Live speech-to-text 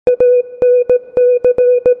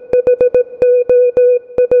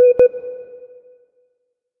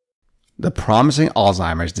the promising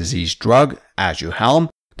Alzheimer's disease drug, Aduhelm,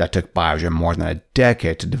 that took Biogen more than a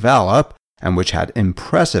decade to develop and which had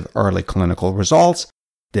impressive early clinical results,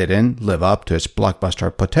 didn't live up to its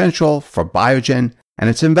blockbuster potential for Biogen and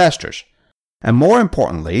its investors. And more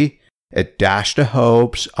importantly, it dashed the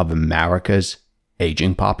hopes of America's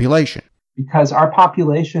aging population. Because our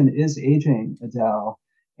population is aging, Adele,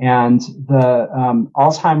 and the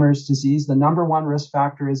Alzheimer's disease, the number one risk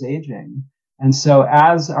factor is aging. And so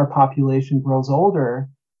as our population grows older,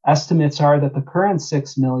 estimates are that the current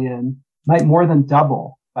 6 million might more than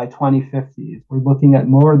double by 2050. We're looking at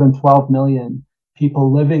more than 12 million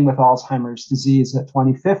people living with Alzheimer's disease at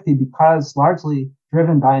 2050 because largely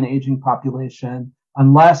driven by an aging population,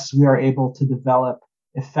 unless we are able to develop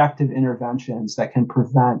effective interventions that can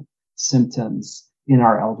prevent symptoms in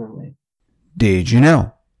our elderly. Did you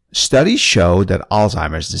know? Studies show that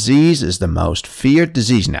Alzheimer's disease is the most feared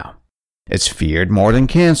disease now. It's feared more than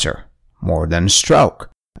cancer, more than stroke,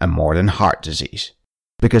 and more than heart disease,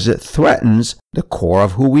 because it threatens the core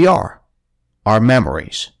of who we are, our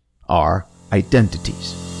memories, our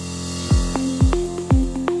identities.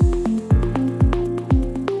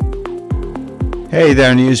 Hey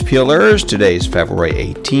there, news peelers. Today is February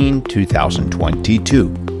 18, 2022,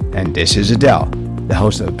 and this is Adele, the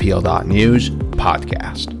host of the Peel.News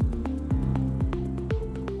podcast.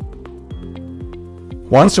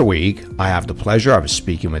 Once a week, I have the pleasure of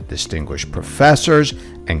speaking with distinguished professors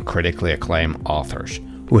and critically acclaimed authors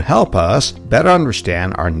who help us better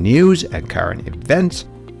understand our news and current events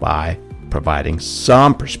by providing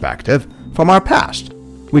some perspective from our past.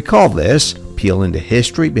 We call this peeling the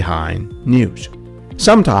history behind news.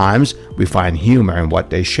 Sometimes we find humor in what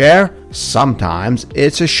they share, sometimes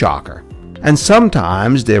it's a shocker, and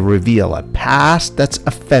sometimes they reveal a past that's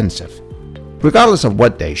offensive. Regardless of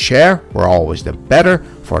what they share, we're always the better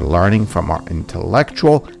for learning from our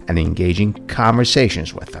intellectual and engaging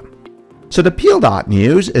conversations with them. So the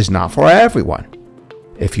Peel.News is not for everyone.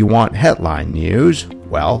 If you want headline news,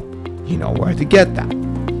 well, you know where to get that.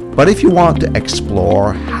 But if you want to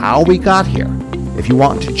explore how we got here, if you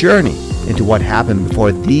want to journey into what happened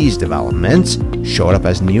before these developments showed up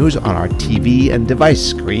as news on our TV and device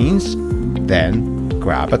screens, then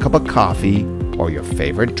grab a cup of coffee or your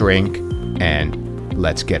favorite drink and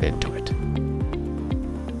let's get into it.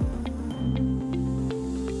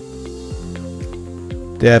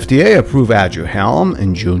 The FDA approved Aduhelm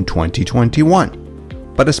in June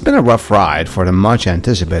 2021, but it's been a rough ride for the much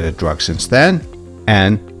anticipated drug since then,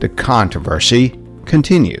 and the controversy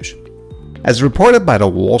continues. As reported by the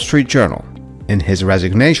Wall Street Journal, in his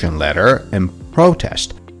resignation letter in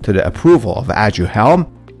protest to the approval of Aduhelm,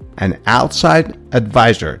 an outside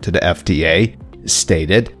advisor to the FDA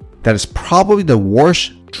stated that it's probably the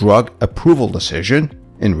worst drug approval decision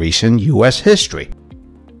in recent U.S. history.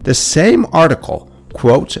 The same article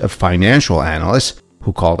quotes a financial analyst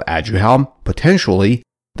who called Aduhelm potentially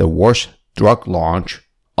the worst drug launch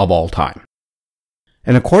of all time.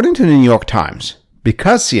 And according to the New York Times,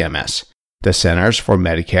 because CMS, the Centers for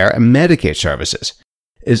Medicare and Medicaid Services,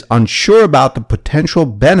 is unsure about the potential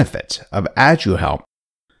benefits of Aduhelm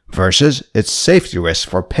versus its safety risks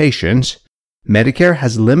for patients, Medicare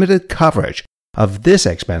has limited coverage of this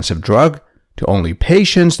expensive drug to only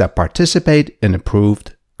patients that participate in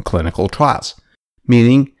approved clinical trials,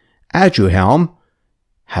 meaning Aduhelm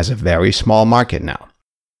has a very small market now.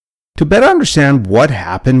 To better understand what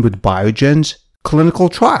happened with Biogen's clinical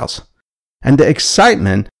trials and the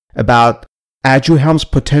excitement about Aduhelm's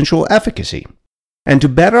potential efficacy, and to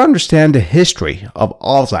better understand the history of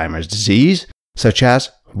Alzheimer's disease, such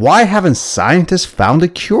as why haven't scientists found a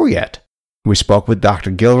cure yet, we spoke with Dr.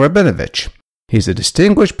 Gil Rabinovich. He's a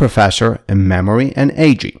distinguished professor in memory and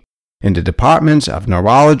aging in the departments of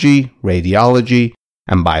neurology, radiology,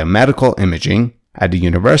 and biomedical imaging at the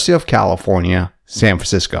University of California, San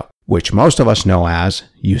Francisco, which most of us know as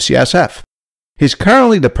UCSF. He's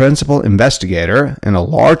currently the principal investigator in a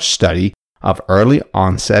large study of early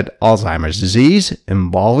onset Alzheimer's disease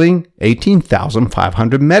involving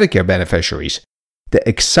 18,500 Medicare beneficiaries, the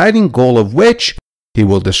exciting goal of which he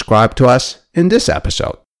will describe to us in this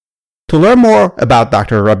episode. To learn more about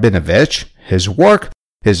Dr. Rabinovich, his work,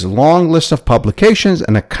 his long list of publications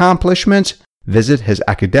and accomplishments, visit his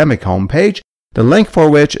academic homepage, the link for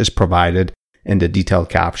which is provided in the detailed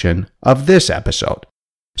caption of this episode.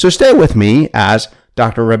 So stay with me as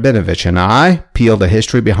Dr. Rabinovich and I peel the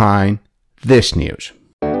history behind this news.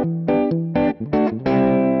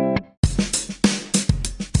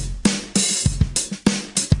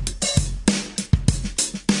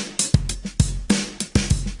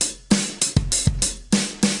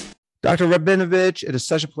 Dr. Rabinovich, it is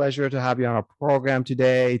such a pleasure to have you on our program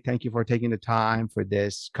today. Thank you for taking the time for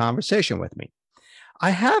this conversation with me. I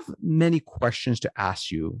have many questions to ask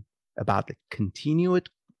you about the continued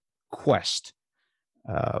quest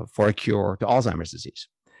for a cure to Alzheimer's disease.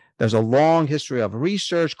 There's a long history of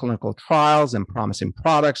research, clinical trials, and promising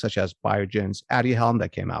products such as Biogen's Aduhelm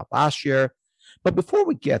that came out last year. But before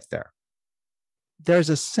we get there, there's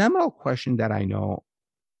a seminal question that I know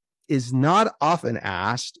is not often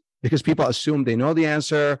asked because people assume they know the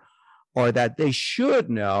answer or that they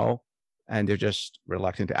should know, and they're just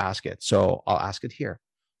reluctant to ask it. So I'll ask it here.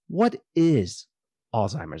 What is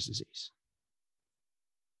Alzheimer's disease?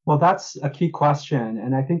 Well, that's a key question.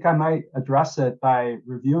 And I think I might address it by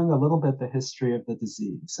reviewing a little bit the history of the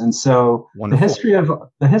disease. And so the history of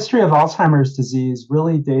Alzheimer's disease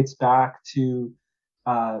really dates back to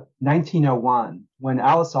 1901, when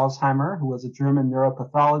Alice Alzheimer, who was a German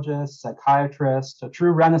neuropathologist, psychiatrist, a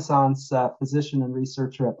true Renaissance physician and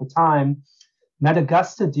researcher at the time, met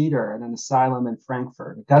Augusta Dieter at an asylum in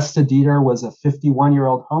Frankfurt. Augusta Dieter was a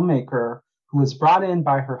 51-year-old homemaker who was brought in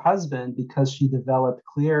by her husband because she developed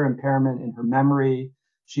clear impairment in her memory.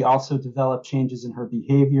 She also developed changes in her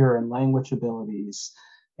behavior and language abilities.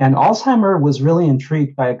 And Alzheimer was really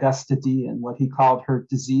intrigued by Augusta D and what he called her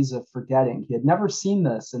disease of forgetting. He had never seen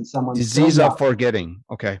this in someone disease so young. Of forgetting.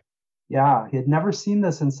 Okay. Yeah, he had never seen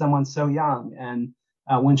this in someone so young. And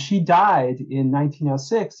when she died in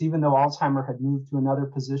 1906, even though Alzheimer had moved to another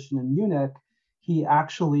position in Munich, he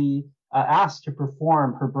actually asked to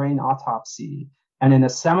perform her brain autopsy. And in a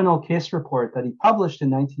seminal case report that he published in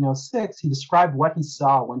 1906, he described what he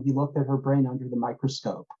saw when he looked at her brain under the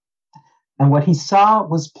microscope. And what he saw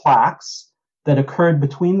was plaques that occurred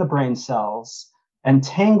between the brain cells and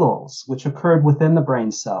tangles which occurred within the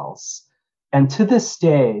brain cells. And to this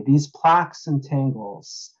day, these plaques and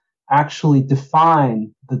tangles actually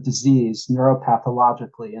define the disease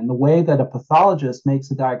neuropathologically. And the way that a pathologist makes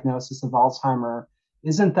a diagnosis of Alzheimer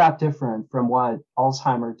isn't that different from what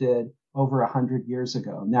Alzheimer did over 100 years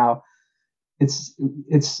ago. Now,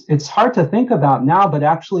 it's hard to think about now, but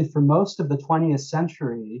actually for most of the 20th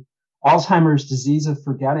century, Alzheimer's disease of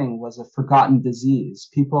forgetting was a forgotten disease.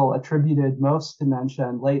 People attributed most dementia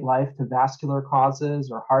in late life to vascular causes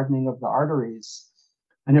or hardening of the arteries.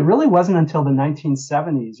 And it really wasn't until the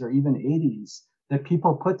 1970s or even 80s that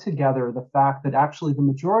people put together the fact that actually the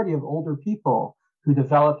majority of older people who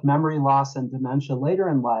developed memory loss and dementia later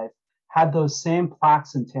in life had those same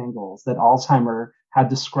plaques and tangles that Alzheimer had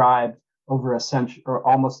described over a century or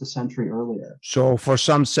almost a century earlier. So for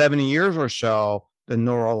some 70 years or so, the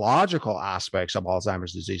neurological aspects of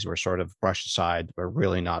Alzheimer's disease were sort of brushed aside, but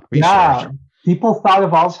really not researched. Yeah, people thought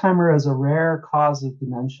of Alzheimer as a rare cause of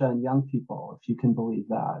dementia in young people, if you can believe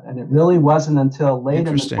that. And it really wasn't until late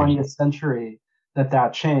in the 20th century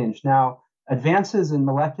that changed. Now, advances in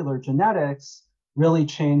molecular genetics really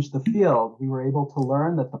changed the field. We were able to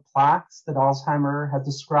learn that the plaques that Alzheimer had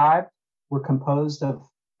described were composed of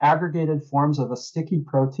aggregated forms of a sticky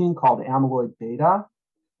protein called amyloid beta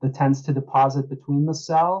that tends to deposit between the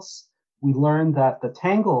cells. We learned that the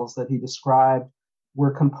tangles that he described were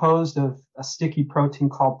composed of a sticky protein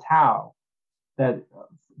called tau, that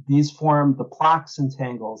these form the plaques and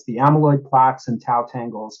tangles, the amyloid plaques and tau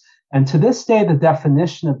tangles. And to this day, the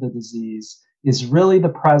definition of the disease is really the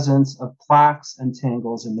presence of plaques and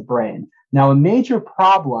tangles in the brain. Now, a major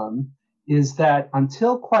problem is that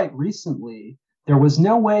until quite recently, there was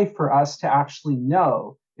no way for us to actually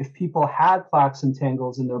know if people had plaques and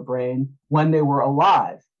tangles in their brain when they were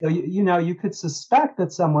alive. You could suspect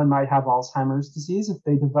that someone might have Alzheimer's disease if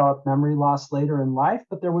they developed memory loss later in life,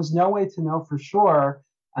 but there was no way to know for sure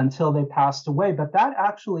until they passed away. But that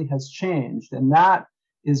actually has changed. And that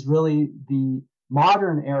is really the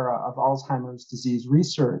modern era of Alzheimer's disease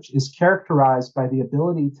research, is characterized by the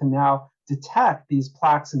ability to now detect these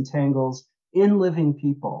plaques and tangles in living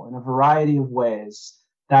people in a variety of ways.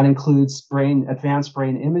 That includes advanced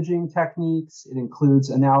brain imaging techniques. It includes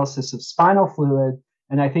analysis of spinal fluid.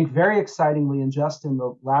 And I think very excitingly, and just in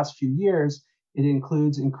the last few years, it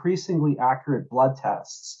includes increasingly accurate blood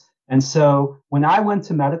tests. And so when I went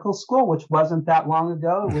to medical school, which wasn't that long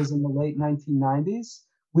ago, it was in the late 1990s,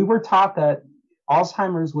 we were taught that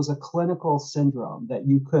Alzheimer's was a clinical syndrome, that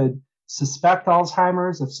you could suspect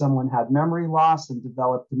Alzheimer's if someone had memory loss and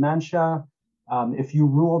developed dementia. If you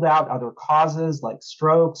ruled out other causes like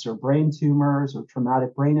strokes or brain tumors or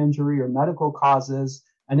traumatic brain injury or medical causes,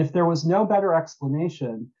 and if there was no better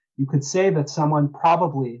explanation, you could say that someone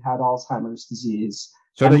probably had Alzheimer's disease.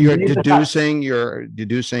 So that you're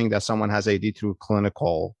deducing that someone has AD through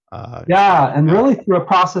clinical Yeah, and really through a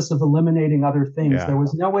process of eliminating other things, Yeah. there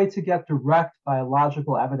was no way to get direct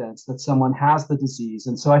biological evidence that someone has the disease.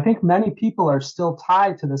 And so I think many people are still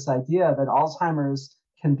tied to this idea that Alzheimer's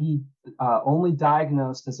can be only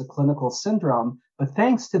diagnosed as a clinical syndrome. But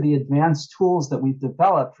thanks to the advanced tools that we've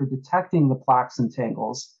developed for detecting the plaques and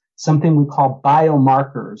tangles, something we call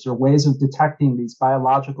biomarkers or ways of detecting these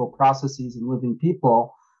biological processes in living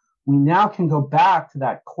people, we now can go back to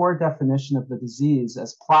that core definition of the disease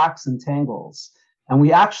as plaques and tangles. And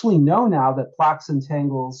we actually know now that plaques and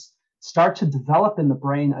tangles start to develop in the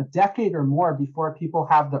brain a decade or more before people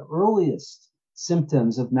have the earliest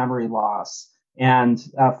symptoms of memory loss. And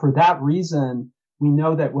for that reason, we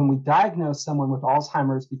know that when we diagnose someone with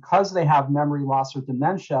Alzheimer's, because they have memory loss or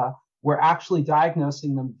dementia, we're actually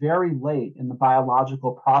diagnosing them very late in the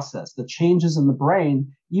biological process. The changes in the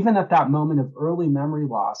brain, even at that moment of early memory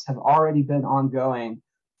loss, have already been ongoing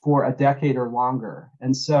for a decade or longer.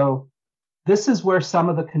 And so this is where some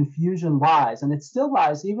of the confusion lies, and it still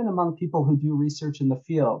lies even among people who do research in the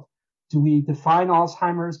field. Do we define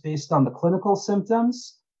Alzheimer's based on the clinical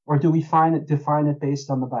symptoms, or do we define it based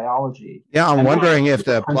on the biology? Yeah, I'm wondering if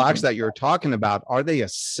the plaques that you're talking about, are they a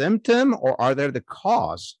symptom or are they the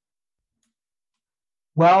cause?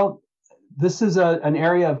 Well, this is an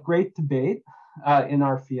area of great debate in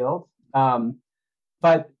our field.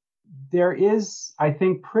 But there is, I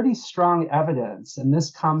think, pretty strong evidence, and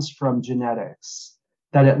this comes from genetics,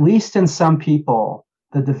 that at least in some people,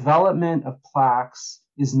 the development of plaques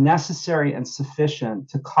is necessary and sufficient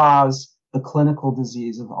to cause the clinical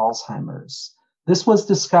disease of Alzheimer's. This was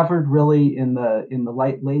discovered really in the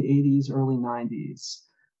late 80s, early 90s,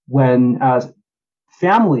 when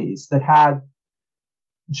families that had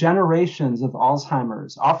generations of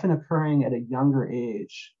Alzheimer's, often occurring at a younger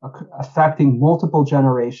age, affecting multiple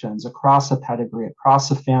generations across a pedigree,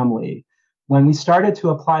 across a family. When we started to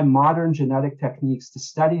apply modern genetic techniques to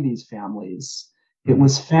study these families, it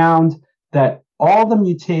was found that all the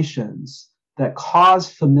mutations that cause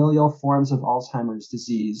familial forms of Alzheimer's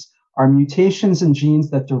disease are mutations in genes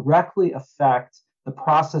that directly affect the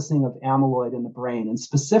processing of amyloid in the brain. And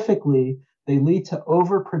specifically, they lead to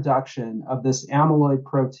overproduction of this amyloid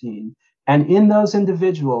protein. And in those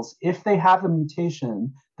individuals, if they have a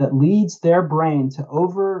mutation that leads their brain to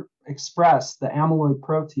overexpress the amyloid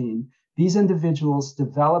protein, these individuals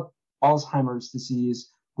develop Alzheimer's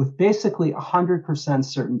disease with basically 100%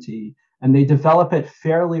 certainty. And they develop it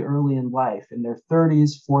fairly early in life, in their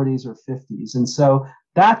 30s, 40s, or 50s. And so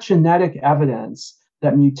that genetic evidence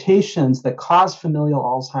that mutations that cause familial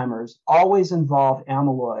Alzheimer's always involve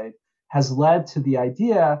amyloid has led to the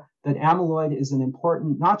idea that amyloid is an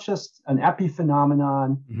important, not just an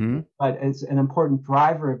epiphenomenon, but it's an important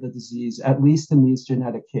driver of the disease, at least in these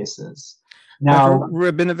genetic cases. Now, Dr.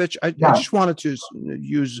 Rabinovich, I just wanted to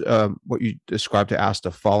use what you described to ask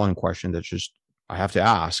the following question that I have to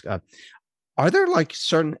ask. Are there like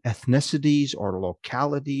certain ethnicities or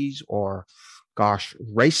localities or,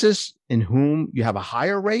 races in whom you have a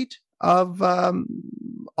higher rate of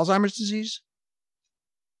Alzheimer's disease?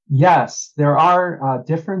 Yes, there are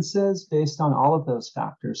differences based on all of those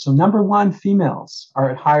factors. So number one, females are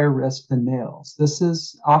at higher risk than males. This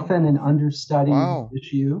is often an understudied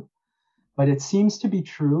issue, but it seems to be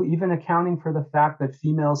true, even accounting for the fact that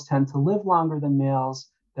females tend to live longer than males.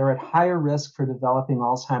 They're at higher risk for developing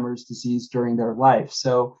Alzheimer's disease during their life.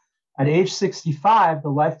 So at age 65, the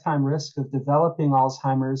lifetime risk of developing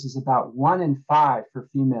Alzheimer's is about 1 in 5 for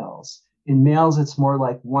females. In males, it's more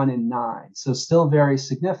like 1 in 9. So still very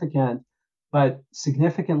significant, but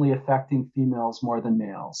significantly affecting females more than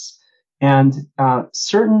males. And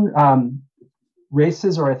certain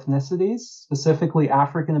races or ethnicities, specifically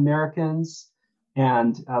African Americans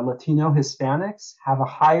and Latino Hispanics, have a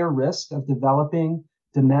higher risk of developing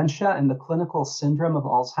dementia and the clinical syndrome of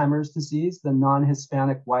Alzheimer's disease than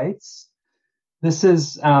non-Hispanic whites. This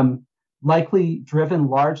is likely driven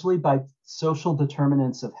largely by social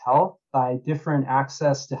determinants of health, by different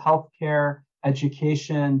access to healthcare,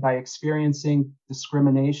 education, by experiencing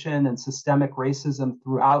discrimination and systemic racism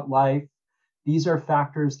throughout life. These are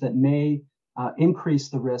factors that may increase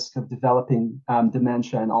the risk of developing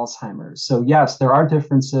dementia and Alzheimer's. So yes, there are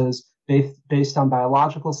differences based on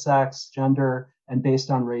biological sex, gender, and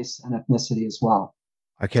based on race and ethnicity as well.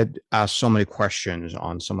 I could ask so many questions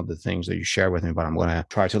on some of the things that you share with me, but I'm going to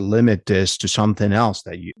try to limit this to something else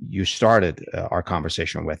that you started our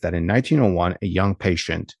conversation with, that in 1901, a young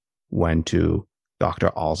patient went to Dr.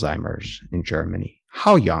 Alzheimer's in Germany.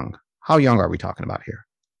 How young? How young are we talking about here?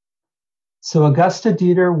 So Augusta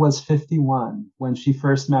Dieter was 51 when she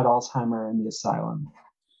first met Alzheimer in the asylum.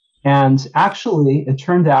 And actually, it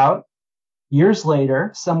turned out Years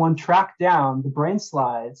later, someone tracked down the brain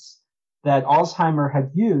slides that Alzheimer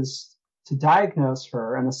had used to diagnose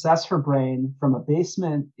her and assess her brain from a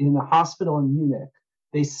basement in a hospital in Munich.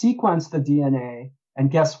 They sequenced the DNA,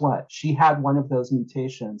 and guess what? She had one of those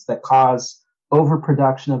mutations that cause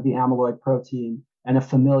overproduction of the amyloid protein and a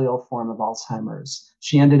familial form of Alzheimer's.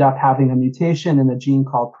 She ended up having a mutation in a gene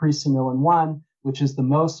called presenilin 1, which is the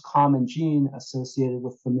most common gene associated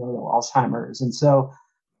with familial Alzheimer's. And so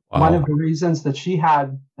one of the reasons that she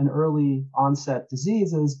had an early onset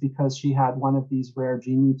disease is because she had one of these rare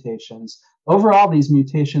gene mutations. Overall, these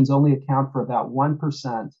mutations only account for about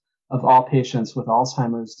 1% of all patients with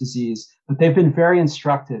Alzheimer's disease, but they've been very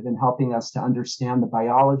instructive in helping us to understand the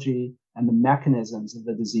biology and the mechanisms of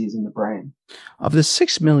the disease in the brain. Of the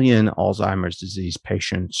 6 million Alzheimer's disease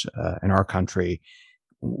patients in our country,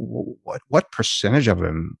 what percentage of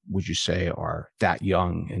them would you say are that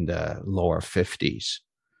young, in the lower 50s?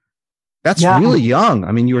 That's really young.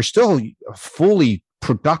 I mean, you're still a fully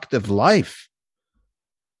productive life.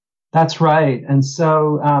 That's right. And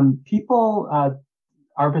so people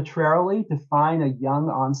arbitrarily define a young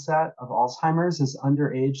onset of Alzheimer's as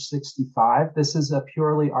under age 65. This is a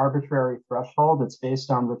purely arbitrary threshold. It's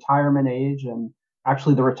based on retirement age, and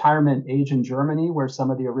actually the retirement age in Germany, where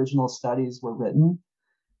some of the original studies were written.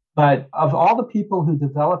 But of all the people who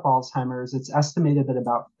develop Alzheimer's, it's estimated that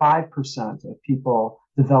about 5% of people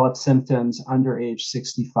develop symptoms under age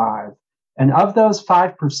 65. And of those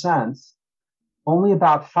 5%, only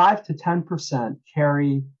about 5 to 10%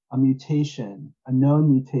 carry a mutation, a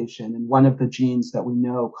known mutation in one of the genes that we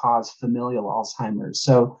know cause familial Alzheimer's.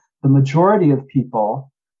 So the majority of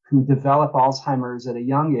people who develop Alzheimer's at a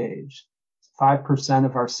young age, 5%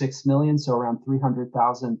 of our 6 million, so around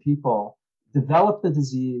 300,000 people, develop the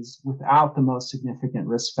disease without the most significant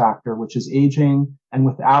risk factor, which is aging, and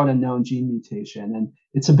without a known gene mutation. And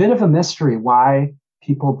it's a bit of a mystery why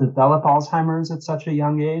people develop Alzheimer's at such a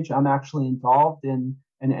young age. I'm actually involved in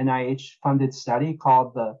an NIH-funded study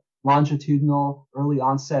called the Longitudinal Early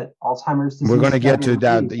Onset Alzheimer's Disease. We're going to get to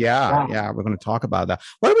that. Yeah. We're going to talk about that.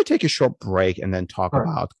 Why don't we take a short break and then talk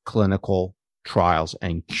about clinical trials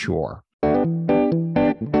and cure?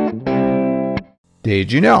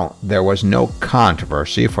 Did you know there was no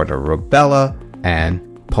controversy for the rubella and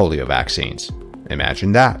polio vaccines?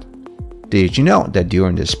 Imagine that. Did you know that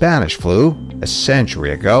during the Spanish flu, a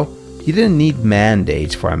century ago, you didn't need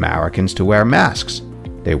mandates for Americans to wear masks?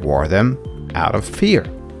 They wore them out of fear.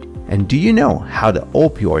 And do you know how the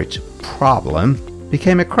opioids problem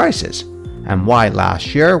became a crisis? And why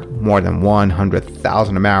last year more than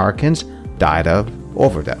 100,000 Americans died of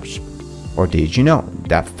overdose? Or did you know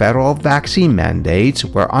that federal vaccine mandates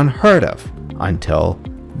were unheard of until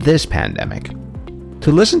this pandemic?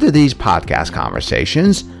 To listen to these podcast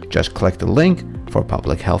conversations, just click the link for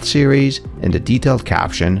Public Health Series in the detailed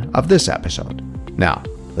caption of this episode. Now,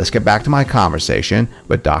 let's get back to my conversation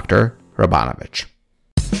with Dr. Hrabanovich.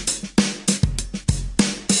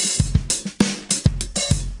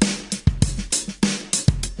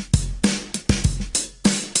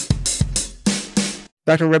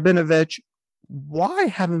 Dr. Hrabanovich, why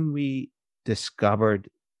haven't we discovered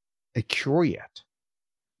a cure yet?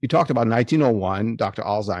 You talked about 1901, Dr.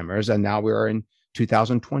 Alzheimer's, and now we're in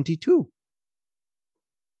 2022.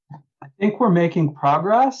 I think we're making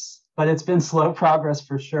progress, but it's been slow progress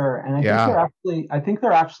for sure. And I think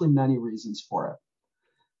there are actually many reasons for it.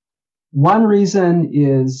 One reason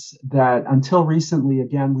is that until recently,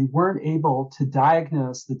 again, we weren't able to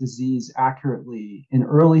diagnose the disease accurately in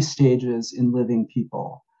early stages in living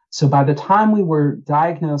people. So by the time we were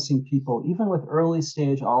diagnosing people, even with early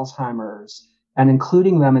stage Alzheimer's and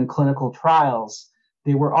including them in clinical trials,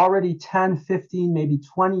 they were already 10, 15, maybe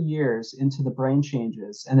 20 years into the brain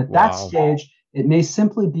changes. And at that stage, it may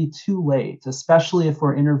simply be too late, especially if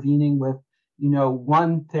we're intervening with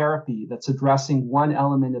one therapy that's addressing one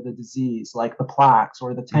element of the disease, like the plaques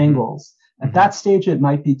or the tangles. At that stage, it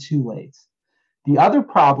might be too late. The other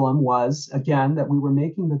problem was, again, that we were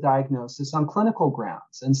making the diagnosis on clinical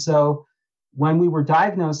grounds. And so when we were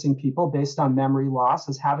diagnosing people based on memory loss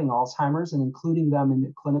as having Alzheimer's and including them in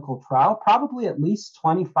the clinical trial, probably at least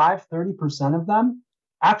 25, 30% of them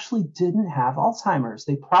actually didn't have Alzheimer's.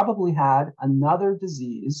 They probably had another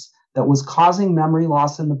disease that was causing memory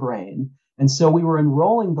loss in the brain. And so we were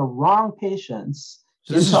enrolling the wrong patients.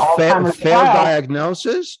 So this is failed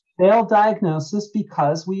diagnosis? Failed diagnosis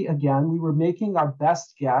because we were making our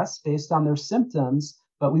best guess based on their symptoms,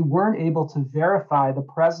 but we weren't able to verify the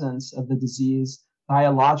presence of the disease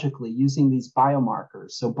biologically using these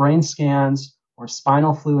biomarkers. So brain scans or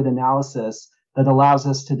spinal fluid analysis that allows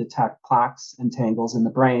us to detect plaques and tangles in the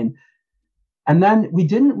brain. And then we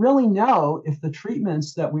didn't really know if the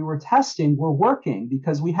treatments that we were testing were working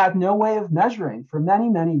because we had no way of measuring for many,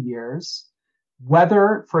 many years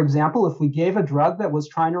whether, for example, if we gave a drug that was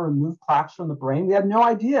trying to remove plaques from the brain, we had no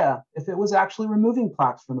idea if it was actually removing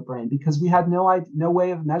plaques from the brain because we had no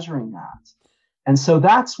way of measuring that. And so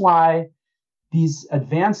that's why these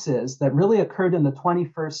advances that really occurred in the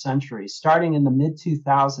 21st century, starting in the mid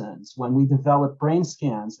 2000s, when we developed brain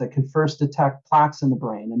scans that could first detect plaques in the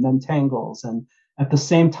brain and then tangles, and at the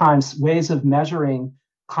same time, ways of measuring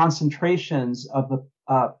concentrations of the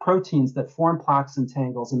proteins that form plaques and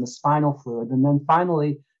tangles in the spinal fluid. And then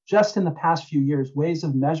finally, just in the past few years, ways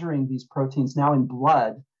of measuring these proteins now in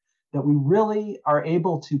blood, that we really are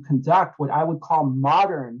able to conduct what I would call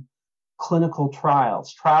modern clinical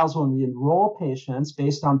trials when we enroll patients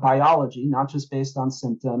based on biology, not just based on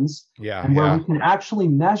symptoms, and where we can actually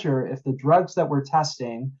measure if the drugs that we're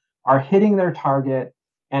testing are hitting their target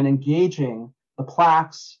and engaging the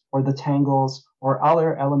plaques or the tangles or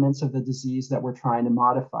other elements of the disease that we're trying to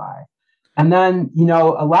modify. And then,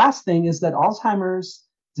 a last thing is that Alzheimer's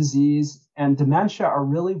disease and dementia are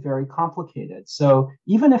really very complicated. So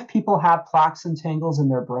even if people have plaques and tangles in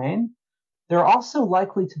their brain, there are also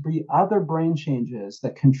likely to be other brain changes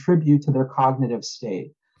that contribute to their cognitive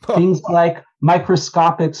state. Things like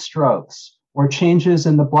microscopic strokes or changes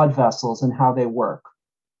in the blood vessels and how they work.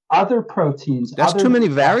 Other proteins. That's too many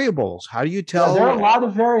variables. How do you tell? Yeah, there are a lot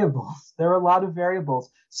of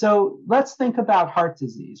variables. So let's think about heart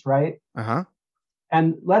disease, right? Uh-huh.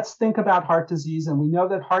 And let's think about heart disease. And we know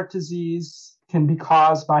that heart disease can be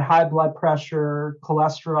caused by high blood pressure,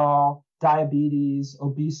 cholesterol, diabetes,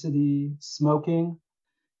 obesity, smoking.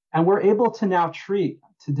 And we're able to now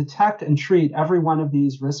detect and treat every one of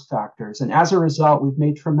these risk factors. And as a result, we've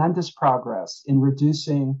made tremendous progress in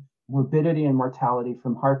reducing morbidity and mortality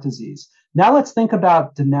from heart disease. Now let's think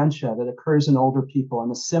about dementia that occurs in older people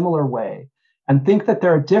in a similar way, and think that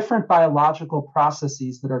there are different biological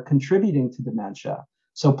processes that are contributing to dementia.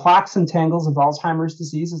 So plaques and tangles of Alzheimer's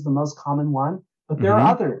disease is the most common one, but there are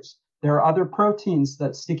others. There are other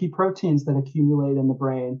sticky proteins that accumulate in the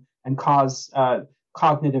brain and cause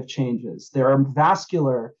cognitive changes. There are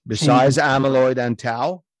vascular besides changes. Amyloid and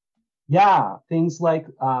tau? Yeah, things like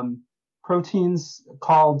proteins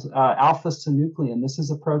called alpha-synuclein. This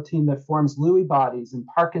is a protein that forms Lewy bodies in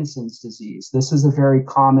Parkinson's disease. This is a very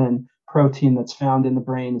common protein that's found in the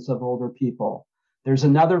brains of older people. There's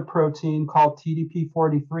another protein called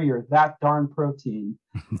TDP43, or that darn protein.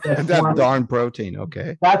 That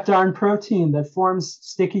darn protein that forms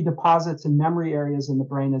sticky deposits in memory areas in the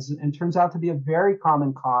brain and turns out to be a very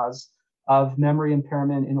common cause of memory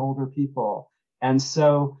impairment in older people. And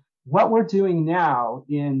so what we're doing now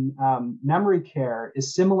in memory care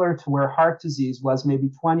is similar to where heart disease was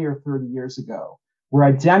maybe 20 or 30 years ago. We're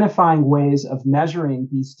identifying ways of measuring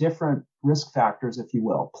these different risk factors, if you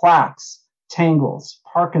will, plaques, tangles,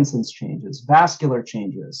 Parkinson's changes, vascular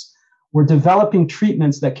changes. We're developing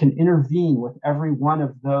treatments that can intervene with every one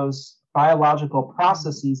of those biological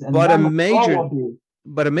processes. And but a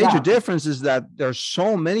major difference is that there's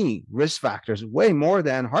so many risk factors, way more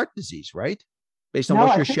than heart disease, right? Based on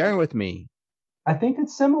what you're sharing with me. I think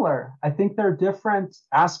it's similar. I think there are different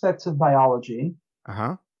aspects of biology.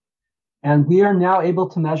 Uh-huh. And we are now able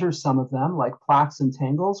to measure some of them, like plaques and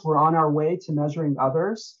tangles. We're on our way to measuring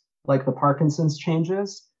others, like the Parkinson's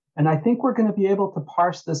changes. And I think we're going to be able to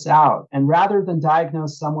parse this out. And rather than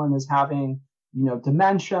diagnose someone as having,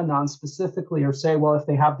 dementia non-specifically, or say, well, if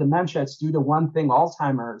they have dementia, it's due to one thing,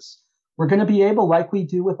 Alzheimer's, we're going to be able, like we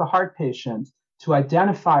do with a heart patient, to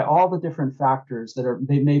identify all the different factors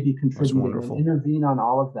they may be contributing and intervene on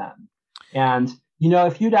all of them. And,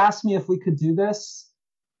 if you'd asked me if we could do this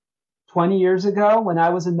 20 years ago when I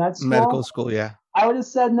was in medical school, yeah, I would have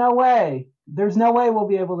said, no way. There's no way we'll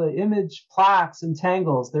be able to image plaques and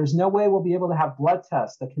tangles. There's no way we'll be able to have blood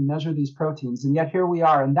tests that can measure these proteins. And yet here we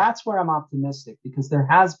are. And that's where I'm optimistic, because there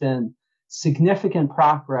has been significant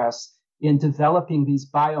progress in developing these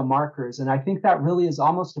biomarkers. And I think that really is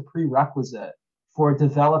almost a prerequisite for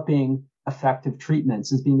developing effective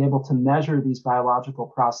treatments, is being able to measure these biological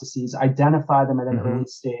processes, identify them at an early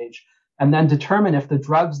stage, and then determine if the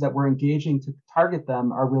drugs that we're engaging to target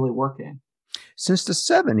them are really working. Since the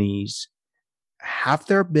 70s, have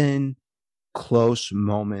there been close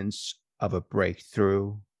moments of a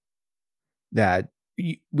breakthrough that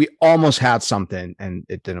we almost had something and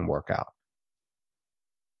it didn't work out?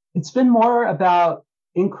 It's been more about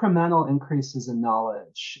incremental increases in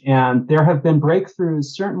knowledge. And there have been breakthroughs,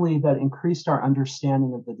 certainly, that increased our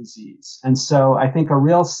understanding of the disease. And so I think a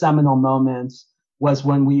real seminal moment was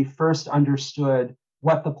when we first understood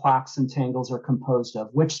what the plaques and tangles are composed of,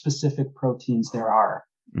 which specific proteins there are.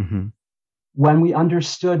 Mm-hmm. When we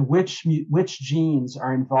understood which genes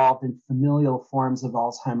are involved in familial forms of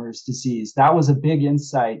Alzheimer's disease, that was a big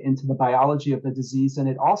insight into the biology of the disease. And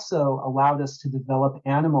it also allowed us to develop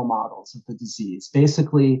animal models of the disease,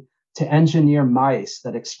 basically to engineer mice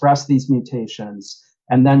that express these mutations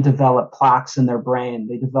and then develop plaques in their brain.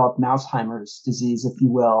 They develop Alzheimer's disease, if you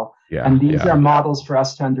will. Yeah, and these are models for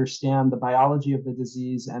us to understand the biology of the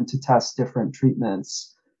disease and to test different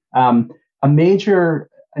treatments. A major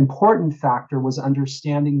important factor was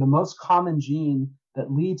understanding the most common gene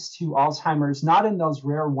that leads to Alzheimer's, not in those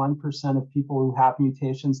rare 1% of people who have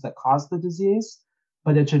mutations that cause the disease,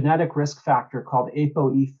 but a genetic risk factor called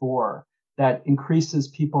ApoE4 that increases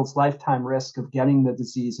people's lifetime risk of getting the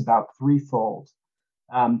disease about threefold.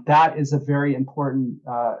 That is a very important.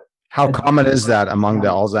 How common is that among the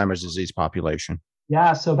Alzheimer's disease population?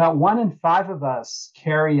 Yeah, so about 1 in 5 of us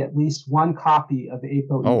carry at least one copy of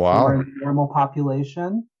ApoE4 in the normal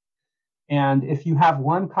population. And if you have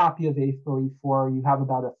one copy of ApoE4, you have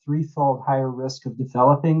about a threefold higher risk of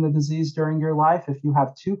developing the disease during your life. If you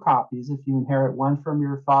have 2 copies, if you inherit one from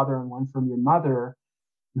your father and one from your mother,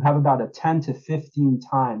 you have about a 10 to 15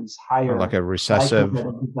 times higher like a recessive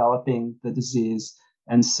likelihood of developing the disease.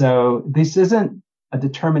 And so this isn't a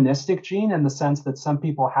deterministic gene in the sense that some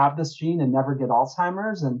people have this gene and never get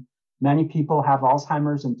Alzheimer's, and many people have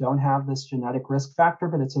Alzheimer's and don't have this genetic risk factor,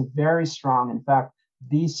 but it's a very strong, in fact,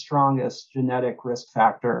 the strongest genetic risk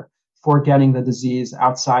factor for getting the disease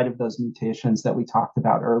outside of those mutations that we talked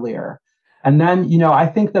about earlier. And then, I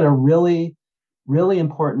think that a really, really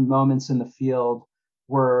important moments in the field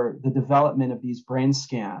were the development of these brain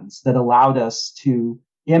scans that allowed us to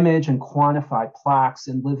image and quantify plaques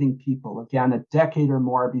in living people, again, a decade or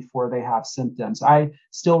more before they have symptoms. I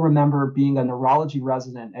still remember being a neurology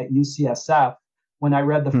resident at UCSF when I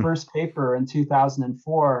read the first paper in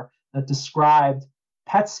 2004 that described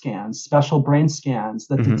PET scans, special brain scans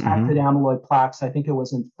that detected amyloid plaques. I think it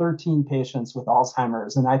was in 13 patients with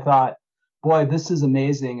Alzheimer's. And I thought, boy, this is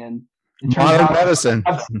amazing. And it turns out medicine.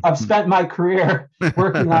 I've spent my career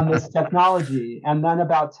working on this technology. And then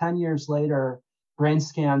about 10 years later, brain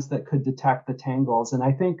scans that could detect the tangles. And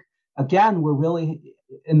I think, again, we're really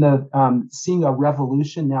in the seeing a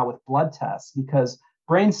revolution now with blood tests, because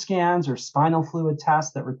brain scans or spinal fluid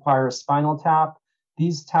tests that require a spinal tap,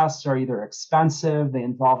 these tests are either expensive, they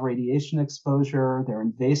involve radiation exposure, they're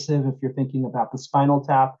invasive if you're thinking about the spinal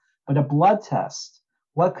tap. But a blood test,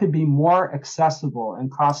 what could be more accessible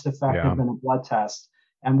and cost effective than a blood test?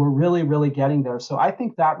 And we're really, really getting there. So I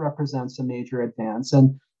think that represents a major advance.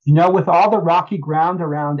 And with all the rocky ground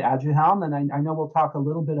around Aduhelm, and I know we'll talk a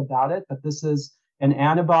little bit about it, but this is an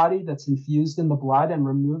antibody that's infused in the blood and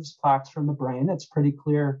removes plaques from the brain. It's pretty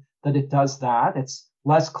clear that it does that. It's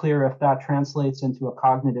less clear if that translates into a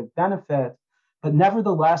cognitive benefit. But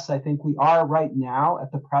nevertheless, I think we are right now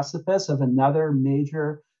at the precipice of another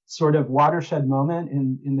major sort of watershed moment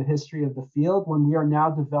in the history of the field, when we are now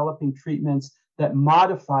developing treatments that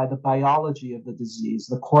modify the biology of the disease,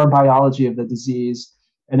 the core biology of the disease.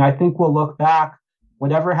 And I think we'll look back,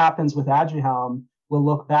 whatever happens with Aduhelm, we'll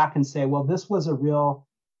look back and say, well, this was a real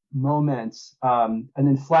moment, an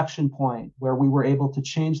inflection point where we were able to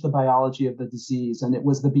change the biology of the disease. And it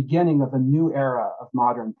was the beginning of a new era of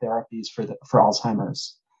modern therapies for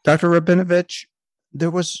Alzheimer's. Dr. Rabinovich,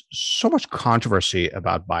 there was so much controversy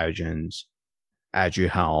about Biogen's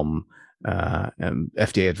Aduhelm. And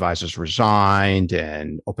FDA advisors resigned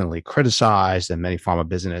and openly criticized, and many pharma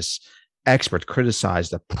business experts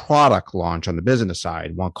criticized the product launch on the business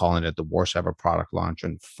side, one calling it the worst ever product launch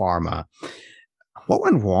in pharma. What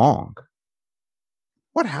went wrong?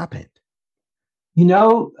 What happened?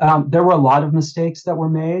 There were a lot of mistakes that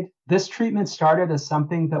were made. This treatment started as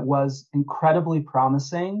something that was incredibly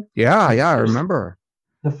promising. Yeah, I remember.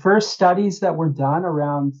 The first studies that were done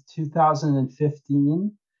around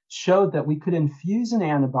 2015 showed that we could infuse an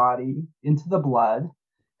antibody into the blood,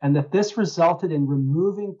 and that this resulted in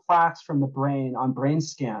removing plaques from the brain on brain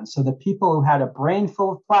scans. So the people who had a brain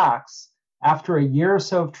full of plaques, after a year or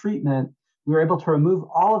so of treatment, we were able to remove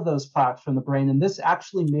all of those plaques from the brain. And this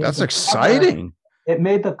actually made That's exciting. It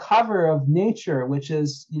made the cover of Nature, which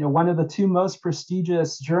is, one of the 2 most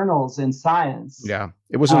prestigious journals in science. Yeah.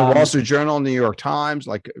 It was in the Wall Street Journal, New York Times,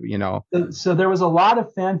 So there was a lot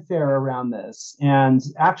of fanfare around this. And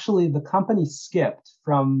actually, the company skipped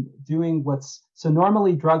from doing so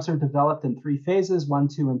normally drugs are developed in 3 phases, 1,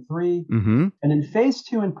 2, and 3. Mm-hmm. And in phase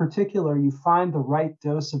 2 in particular, you find the right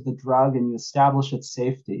dose of the drug and you establish its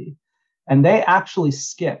safety. And they actually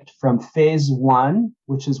skipped from phase 1,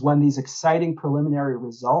 which is when these exciting preliminary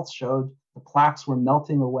results showed the plaques were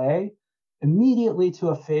melting away, immediately to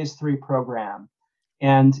a phase 3 program.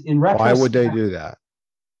 And in retrospect, why would they do that?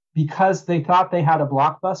 Because they thought they had a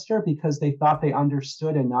blockbuster, because they thought they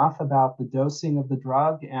understood enough about the dosing of the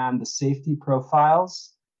drug and the safety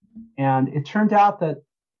profiles. And it turned out that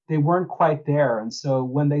they weren't quite there. And so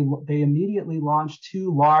when they immediately launched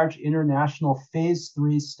 2 large international phase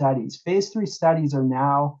 3 studies. Phase 3 studies are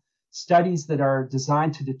now studies that are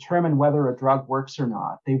designed to determine whether a drug works or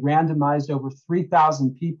not. They randomized over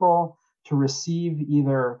 3,000 people to receive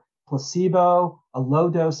either placebo, a low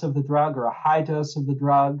dose of the drug, or a high dose of the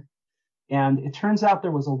drug. And it turns out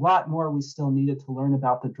there was a lot more we still needed to learn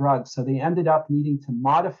about the drug. So they ended up needing to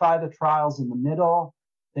modify the trials in the middle.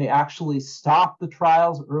 They actually stopped the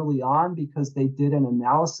trials early on because they did an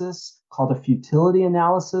analysis called a futility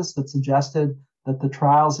analysis that suggested that the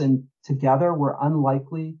trials together were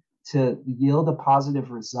unlikely to yield a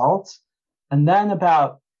positive result. And then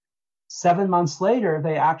about 7 months later,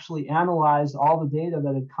 they actually analyzed all the data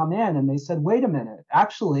that had come in, and they said, wait a minute,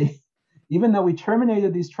 actually, even though we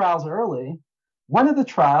terminated these trials early, one of the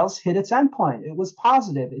trials hit its endpoint. It was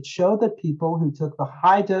positive. It showed that people who took the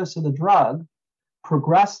high dose of the drug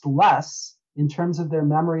progressed less in terms of their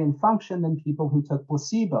memory and function than people who took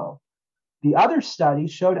placebo. The other study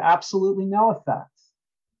showed absolutely no effect.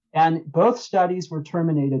 And both studies were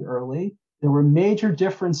terminated early. There were major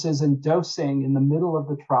differences in dosing in the middle of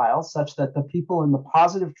the trial, such that the people in the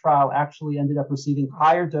positive trial actually ended up receiving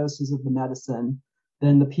higher doses of the medicine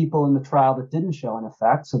than the people in the trial that didn't show an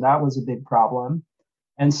effect. So that was a big problem.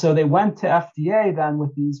 And so they went to FDA then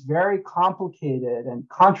with these very complicated and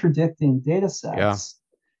contradicting data sets.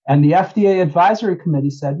 Yeah. And the FDA advisory committee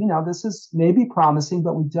said, this is maybe promising,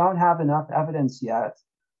 but we don't have enough evidence yet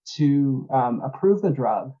to approve the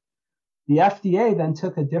drug. The FDA then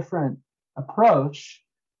took a different approach,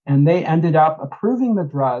 and they ended up approving the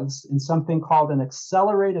drugs in something called an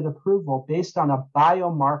accelerated approval based on a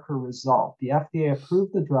biomarker result. The FDA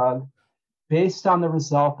approved the drug based on the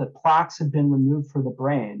result that plaques had been removed from the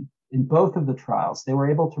brain in both of the trials. They were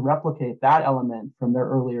able to replicate that element from their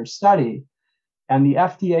earlier study. And the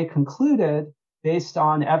FDA concluded, based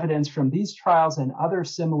on evidence from these trials and other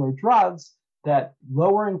similar drugs, that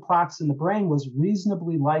lowering plaques in the brain was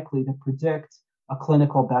reasonably likely to predict a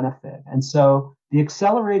clinical benefit. And so the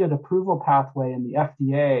accelerated approval pathway in the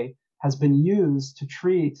FDA has been used to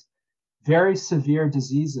treat very severe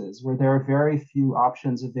diseases where there are very few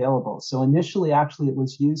options available. So initially, actually, it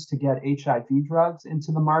was used to get HIV drugs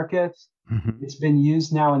into the market. Mm-hmm. It's been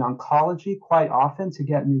used now in oncology quite often to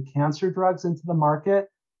get new cancer drugs into the market,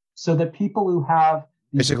 so that people who have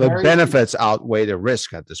basically benefits outweigh the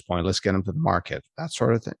risk at this point. Let's get them to the market, that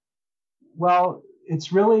sort of thing. Well,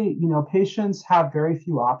 it's really, patients have very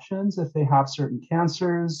few options if they have certain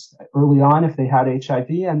cancers early on, if they had HIV,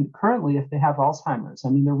 and currently if they have Alzheimer's. I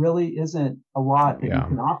mean, there really isn't a lot that you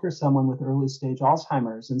can offer someone with early stage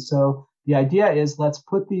Alzheimer's. And so the idea is, let's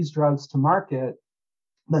put these drugs to market.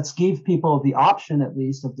 Let's give people the option, at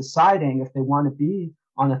least, of deciding if they want to be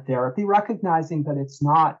on a therapy, recognizing that it's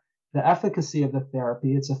not the efficacy of the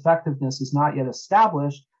therapy, its effectiveness is not yet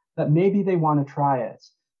established, but maybe they want to try it.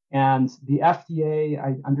 And the FDA,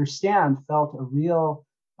 I understand, felt a real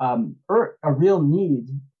need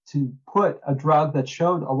to put a drug that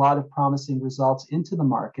showed a lot of promising results into the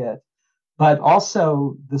market. But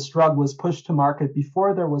also, this drug was pushed to market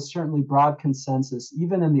before there was certainly broad consensus,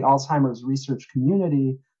 even in the Alzheimer's research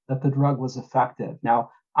community, that the drug was effective. Now,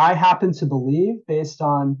 I happen to believe, based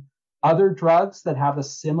on other drugs that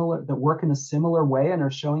work in a similar way and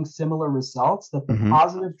are showing similar results, that the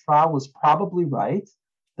positive trial was probably right,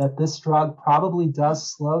 that this drug probably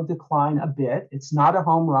does slow decline a bit. It's not a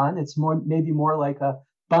home run. It's maybe more like a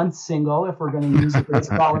bunt single, if we're going to use a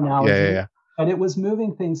baseball analogy. Yeah. But it was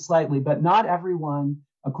moving things slightly. But not everyone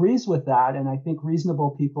agrees with that. And I think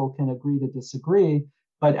reasonable people can agree to disagree.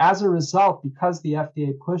 But as a result, because the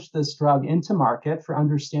FDA pushed this drug into market for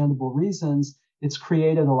understandable reasons, it's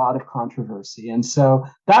created a lot of controversy. And so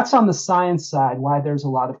that's on the science side why there's a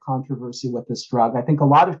lot of controversy with this drug. I think a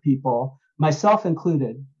lot of people, myself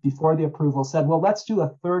included, before the approval said, well, let's do a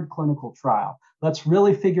third clinical trial. Let's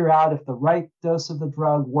really figure out if the right dose of the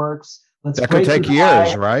drug works. That could take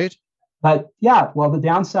years, right? But yeah, well, the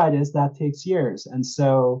downside is that takes years. And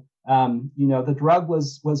so, the drug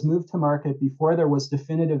was moved to market before there was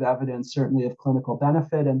definitive evidence, certainly of clinical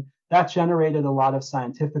benefit. And that generated a lot of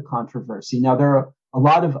scientific controversy. Now, there are a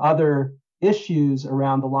lot of other issues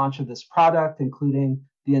around the launch of this product, including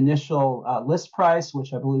the initial list price,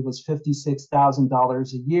 which I believe was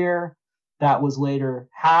 $56,000 a year. That was later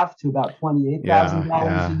halved to about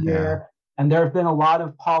 $28,000 a year. And there have been a lot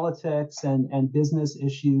of politics and business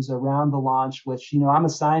issues around the launch, which, I'm a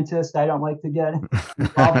scientist. I don't like to get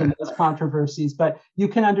involved in those controversies, but you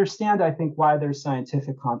can understand, I think, why there's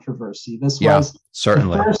scientific controversy. This was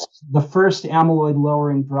certainly the first amyloid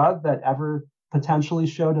lowering drug that ever potentially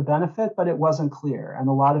showed a benefit, but it wasn't clear. And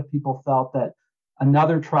a lot of people felt that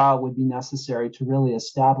another trial would be necessary to really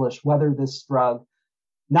establish whether this drug,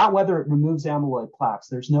 not whether it removes amyloid plaques,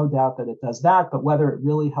 there's no doubt that it does that, but whether it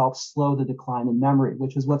really helps slow the decline in memory,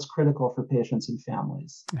 which is what's critical for patients and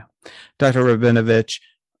families. Yeah. Dr. Rabinovich,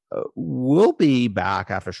 we'll be back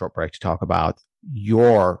after a short break to talk about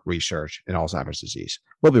your research in Alzheimer's disease.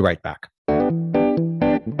 We'll be right back.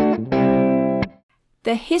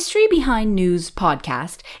 The History Behind News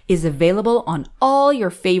podcast is available on all your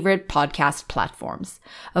favorite podcast platforms.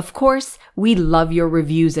 Of course, we love your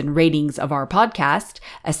reviews and ratings of our podcast,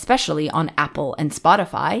 especially on Apple and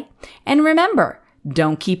Spotify. And remember,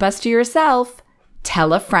 don't keep us to yourself.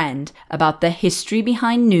 Tell a friend about the History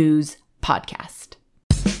Behind News podcast.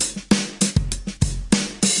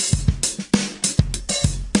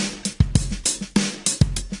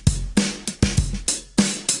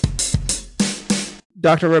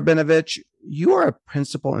 Dr. Rabinovich, you are a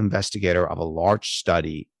principal investigator of a large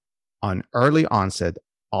study on early onset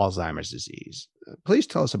Alzheimer's disease. Please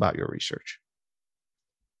tell us about your research.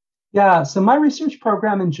 Yeah, so my research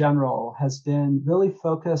program in general has been really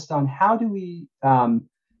focused on how do we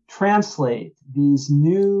translate these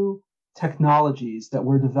new technologies that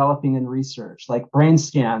we're developing in research, like brain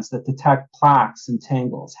scans that detect plaques and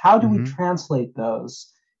tangles. How do we translate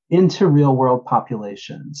those into real world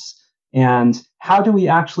populations? And how do we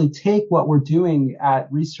actually take what we're doing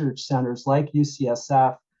at research centers like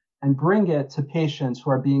UCSF and bring it to patients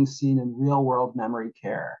who are being seen in real world memory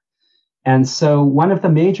care? And so one of the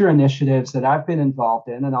major initiatives that I've been involved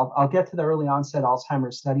in, and I'll get to the early onset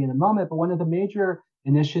Alzheimer's study in a moment, but one of the major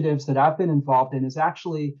initiatives that I've been involved in is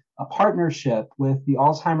actually a partnership with the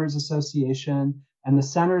Alzheimer's Association and the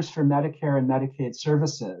Centers for Medicare and Medicaid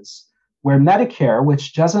Services, where Medicare,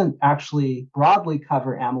 which doesn't actually broadly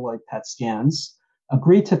cover amyloid PET scans,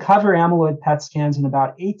 agreed to cover amyloid PET scans in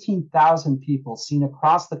about 18,000 people seen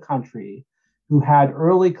across the country who had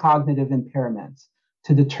early cognitive impairment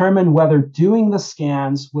to determine whether doing the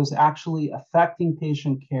scans was actually affecting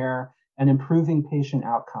patient care and improving patient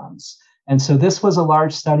outcomes. And so this was a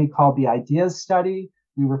large study called the IDEAS study.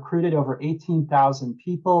 We recruited over 18,000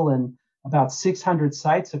 people in about 600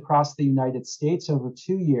 sites across the United States over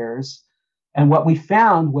 2 years. And what we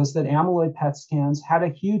found was that amyloid PET scans had a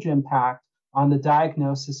huge impact on the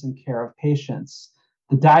diagnosis and care of patients.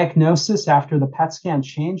 The diagnosis after the PET scan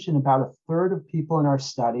changed in about a third of people in our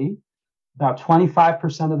study. About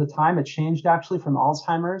 25% of the time, it changed actually from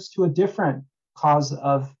Alzheimer's to a different cause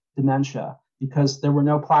of dementia because there were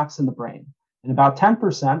no plaques in the brain. And about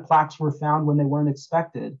 10%, plaques were found when they weren't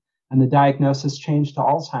expected, and the diagnosis changed to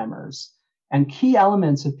Alzheimer's. And key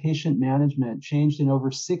elements of patient management changed in over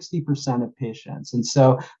 60% of patients. And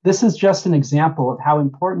so this is just an example of how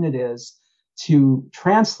important it is to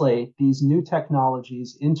translate these new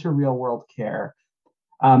technologies into real world care.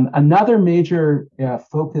 Another major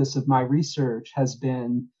focus of my research has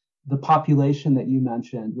been the population that you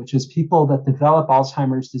mentioned, which is people that develop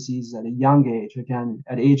Alzheimer's disease at a young age, again,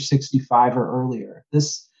 at age 65 or earlier.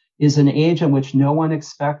 This is an age in which no one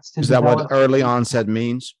expects to develop. Is that what early onset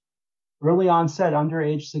means? Early onset under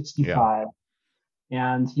age 65.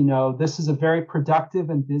 Yeah. And, this is a very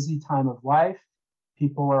productive and busy time of life.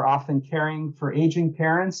 People are often caring for aging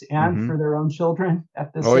parents and for their own children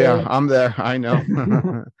at this age. Oh, yeah, I'm there. I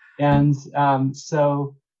know. And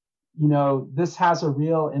so, this has a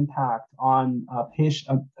real impact on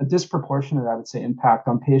a disproportionate, I would say, impact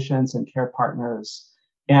on patients and care partners.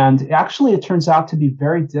 And actually, it turns out to be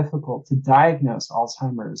very difficult to diagnose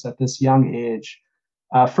Alzheimer's at this young age.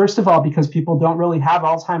 First of all, because people don't really have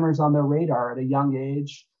Alzheimer's on their radar at a young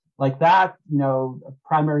age like that. A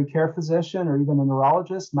primary care physician or even a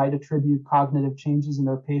neurologist might attribute cognitive changes in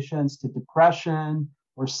their patients to depression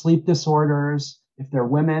or sleep disorders. If they're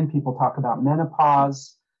women, people talk about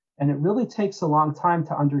menopause. And it really takes a long time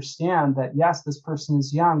to understand that, yes, this person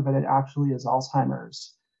is young, but it actually is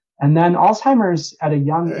Alzheimer's. And then Alzheimer's at a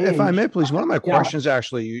young age. If I may, please, one of my questions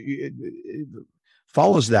actually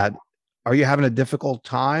follows that. Are you having a difficult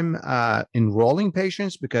time enrolling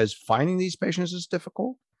patients because finding these patients is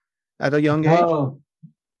difficult at a young age?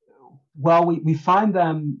 Well, we find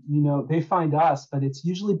them, they find us, but it's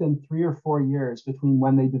usually been 3 or 4 years between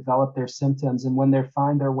when they develop their symptoms and when they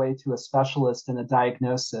find their way to a specialist and a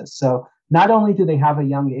diagnosis. So not only do they have a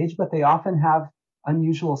young age, but they often have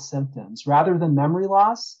unusual symptoms. Rather than memory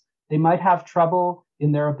loss, they might have trouble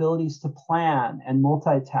in their abilities to plan and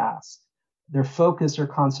multitask, their focus or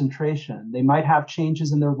concentration. They might have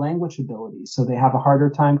changes in their language abilities, so they have a harder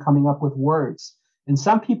time coming up with words. In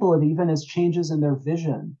some people, it even is changes in their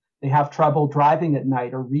vision. They have trouble driving at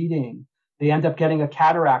night or reading. They end up getting a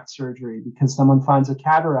cataract surgery because someone finds a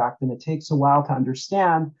cataract, and it takes a while to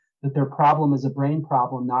understand that their problem is a brain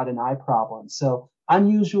problem, not an eye problem. So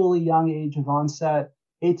unusually young age of onset,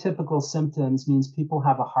 atypical symptoms means people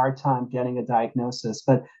have a hard time getting a diagnosis.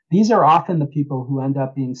 But these are often the people who end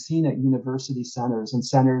up being seen at university centers and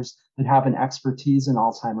centers that have an expertise in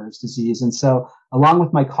Alzheimer's disease. And so, along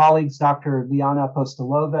with my colleagues, Dr. Liana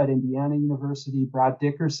Apostolova at Indiana University, Brad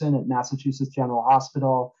Dickerson at Massachusetts General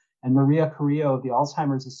Hospital, and Maria Carrillo of the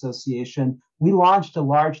Alzheimer's Association, we launched a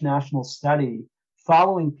large national study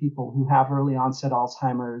following people who have early onset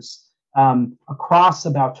Alzheimer's across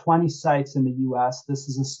about 20 sites in the US. This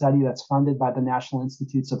is a study that's funded by the National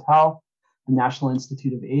Institutes of Health, the National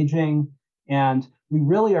Institute of Aging. And we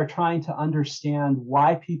really are trying to understand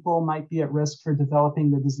why people might be at risk for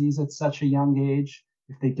developing the disease at such a young age,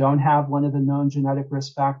 if they don't have one of the known genetic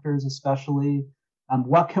risk factors, especially.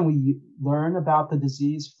 What can we learn about the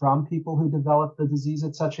disease from people who develop the disease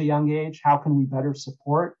at such a young age? How can we better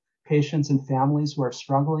support patients and families who are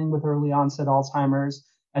struggling with early onset Alzheimer's?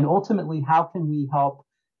 And ultimately, how can we help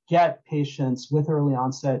get patients with early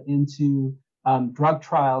onset into drug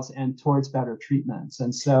trials and towards better treatments?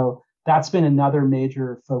 And so that's been another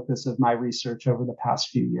major focus of my research over the past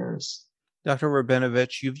few years. Dr.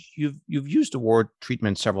 Rabinovich, you've used the word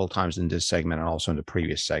treatment several times in this segment and also in the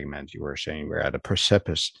previous segment. You were saying we're at a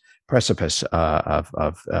precipice of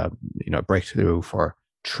breakthrough for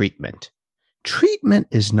treatment. Treatment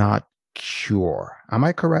is not cure. Am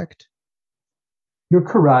I correct? You're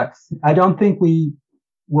correct. I don't think we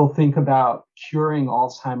will think about curing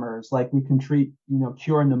Alzheimer's like we can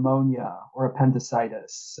cure pneumonia or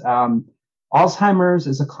appendicitis. Alzheimer's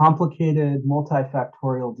is a complicated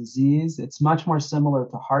multifactorial disease. It's much more similar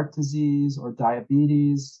to heart disease or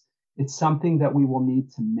diabetes. It's something that we will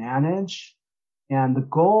need to manage. And the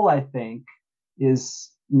goal, I think,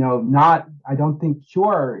 is, I don't think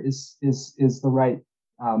cure is the right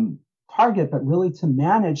target, but really to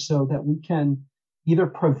manage so that we can either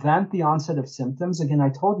prevent the onset of symptoms. Again, I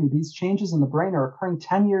told you these changes in the brain are occurring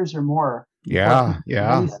 10 years or more. Yeah.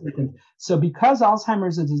 So because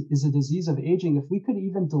Alzheimer's is a disease of aging, if we could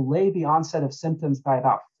even delay the onset of symptoms by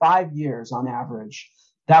about 5 years on average,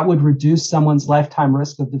 that would reduce someone's lifetime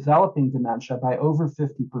risk of developing dementia by over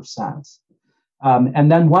 50%.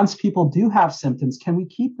 And then once people do have symptoms, can we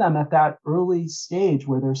keep them at that early stage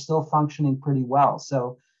where they're still functioning pretty well?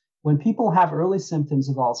 So when people have early symptoms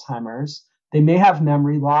of Alzheimer's, they may have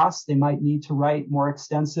memory loss. They might need to write more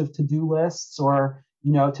extensive to-do lists or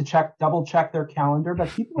to double check their calendar, but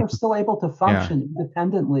people are still able to function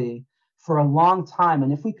independently for a long time.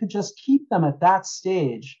 And if we could just keep them at that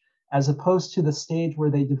stage, as opposed to the stage where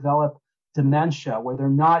they develop dementia, where they're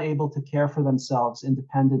not able to care for themselves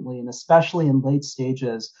independently, and especially in late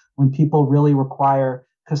stages when people really require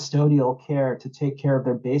custodial care to take care of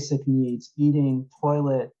their basic needs, eating,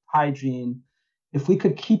 toilet, hygiene. If we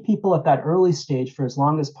could keep people at that early stage for as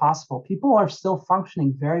long as possible, people are still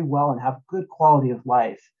functioning very well and have good quality of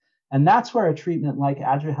life. And that's where a treatment like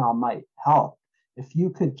Aduhelm might help. If you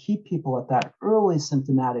could keep people at that early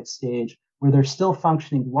symptomatic stage where they're still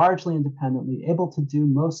functioning largely independently, able to do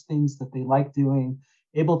most things that they like doing,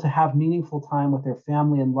 able to have meaningful time with their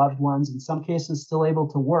family and loved ones, in some cases still able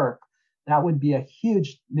to work, that would be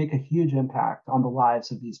make a huge impact on the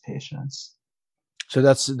lives of these patients. So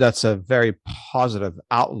that's a very positive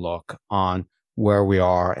outlook on where we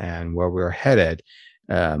are and where we're headed.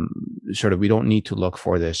 Sort of, we don't need to look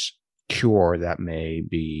for this cure that may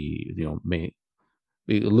be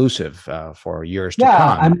elusive for years to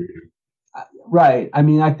come. Right. I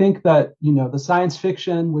mean, I think that, the science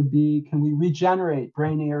fiction would be, can we regenerate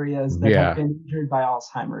brain areas that have been injured by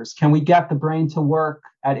Alzheimer's? Can we get the brain to work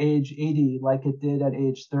at age 80 like it did at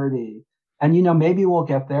age 30? And, maybe we'll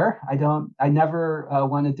get there. I never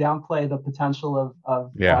want to downplay the potential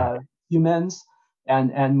of humans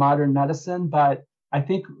and modern medicine. But I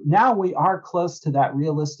think now we are close to that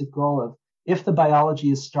realistic goal of, if the biology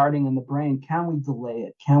is starting in the brain, can we delay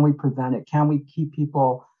it? Can we prevent it? Can we keep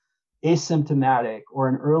people asymptomatic or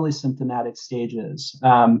in early symptomatic stages?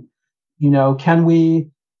 Can we,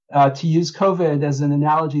 to use COVID as an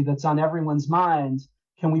analogy that's on everyone's mind,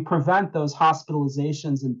 can we prevent those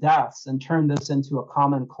hospitalizations and deaths and turn this into a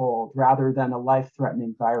common cold rather than a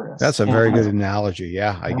life-threatening virus? That's a very good analogy.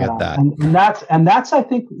 Yeah, I get that. And that's I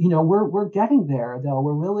think, we're getting there, though.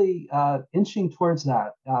 We're really inching towards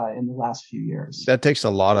that in the last few years. That takes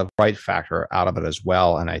a lot of fright factor out of it as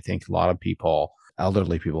well. And I think a lot of people,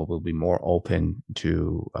 elderly people, will be more open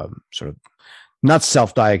to sort of not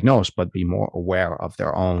self-diagnose, but be more aware of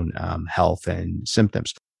their own health and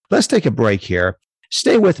symptoms. Let's take a break here.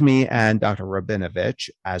 Stay with me and Dr. Rabinovich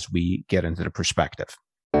as we get into the perspective.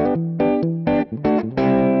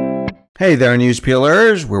 Hey there, news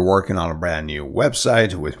peelers. We're working on a brand new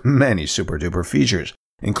website with many super duper features,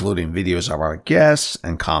 including videos of our guests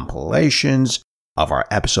and compilations of our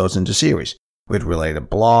episodes into series, with related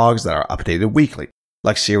blogs that are updated weekly,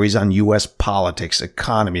 like series on U.S. politics,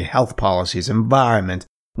 economy, health policies, environment,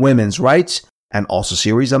 women's rights, and also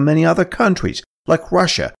series on many other countries, like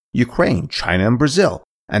Russia, Ukraine, China, and Brazil,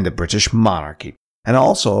 and the British monarchy, and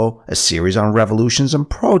also a series on revolutions and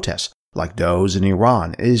protests, like those in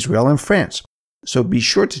Iran, Israel, and France. So be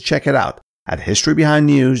sure to check it out at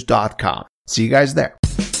historybehindnews.com. See you guys there.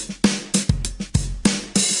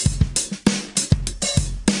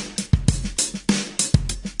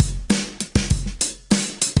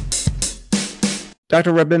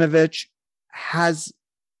 Dr. Rabinovich, has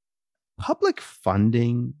public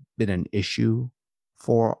funding been an issue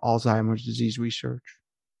for Alzheimer's disease research?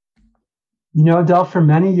 Del, for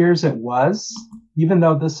many years it was, even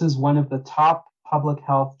though this is one of the top public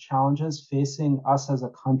health challenges facing us as a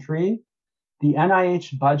country. The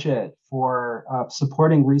NIH budget for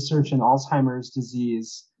supporting research in Alzheimer's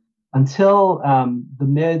disease until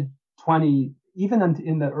the even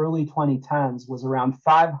in the early 2010s was around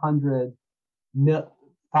 $500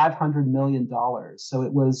 million. So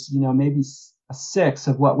it was, maybe a sixth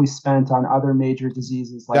of what we spent on other major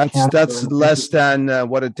diseases like cancer. That's less than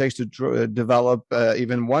what it takes to develop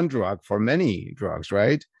even one drug for many drugs,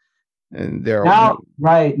 right? And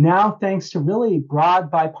now, thanks to really broad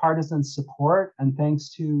bipartisan support and thanks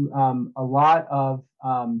to a lot of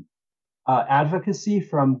advocacy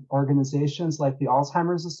from organizations like the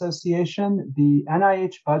Alzheimer's Association, the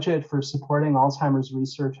NIH budget for supporting Alzheimer's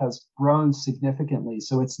research has grown significantly.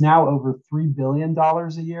 So it's now over $3 billion a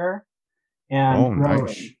year and growing.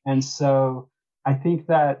 Nice. And so I think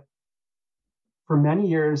that for many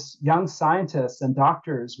years, young scientists and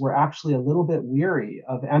doctors were actually a little bit weary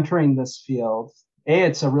of entering this field.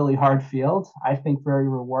 It's a really hard field, I think very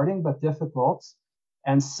rewarding, but difficult.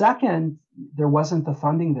 And second, there wasn't the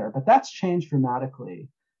funding there, but that's changed dramatically.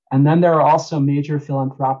 And then there are also major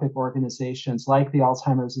philanthropic organizations like the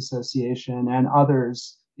Alzheimer's Association and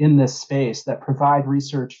others in this space that provide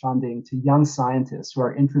research funding to young scientists who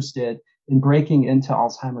are interested in breaking into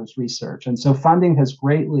Alzheimer's research. And so funding has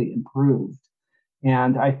greatly improved.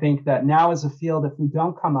 And I think that now as a field, if we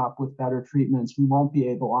don't come up with better treatments, we won't be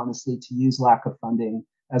able, honestly, to use lack of funding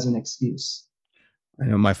as an excuse. I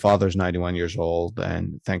know my father's 91 years old,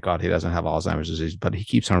 and thank God he doesn't have Alzheimer's disease, but he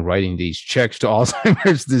keeps on writing these checks to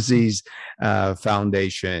Alzheimer's disease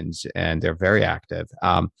foundations, and they're very active.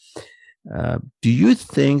 Do you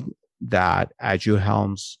think that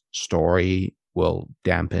Aduhelm's story will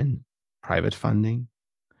dampen private funding?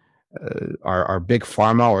 Are big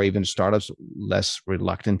pharma or even startups less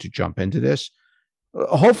reluctant to jump into this?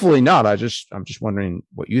 Hopefully not. I'm just wondering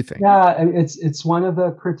what you think. Yeah, it's one of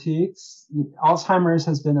the critiques. Alzheimer's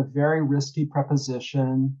has been a very risky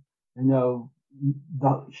proposition.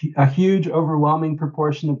 A huge, overwhelming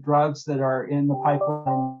proportion of drugs that are in the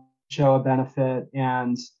pipeline show a benefit,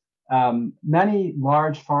 and many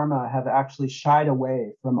large pharma have actually shied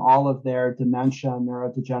away from all of their dementia and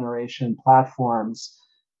neurodegeneration platforms.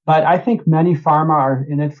 But I think many pharma are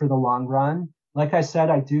in it for the long run. Like I said,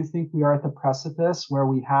 I do think we are at the precipice where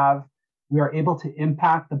we are able to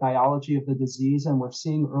impact the biology of the disease, and we're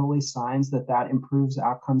seeing early signs that improves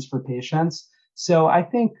outcomes for patients. So I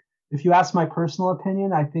think, if you ask my personal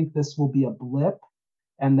opinion, I think this will be a blip,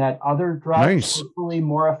 and that other drugs, hopefully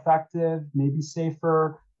more effective, maybe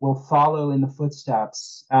safer, will follow in the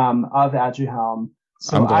footsteps of Aduhelm.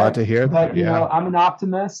 So I'm glad to hear that. But, I'm an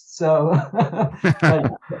optimist, so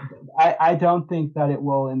but I don't think that it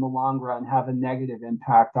will, in the long run, have a negative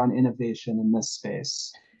impact on innovation in this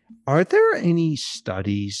space. Are there any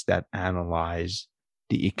studies that analyze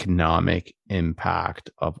the economic impact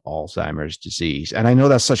of Alzheimer's disease? And I know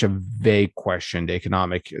that's such a vague question. The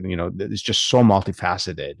economic, it's just so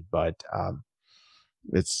multifaceted, but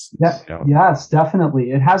yes, definitely.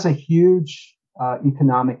 It has a huge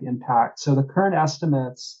economic impact. So the current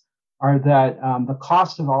estimates are that the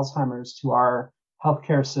cost of Alzheimer's to our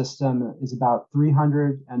healthcare system is about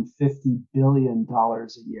 $350 billion a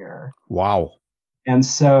year. Wow. And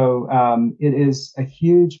so it is a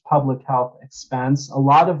huge public health expense. A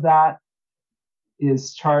lot of that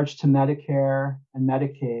is charged to Medicare and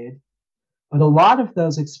Medicaid, but a lot of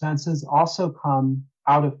those expenses also come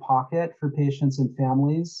out of pocket for patients and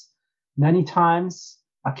families. Many times,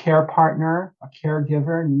 a care partner, a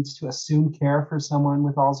caregiver needs to assume care for someone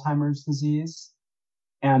with Alzheimer's disease.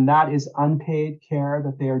 And that is unpaid care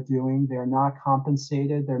that they are doing. They're not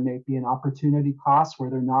compensated. There may be an opportunity cost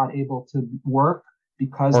where they're not able to work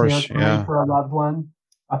because they are caring for a loved one,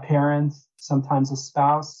 a parent, sometimes a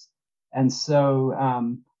spouse. And so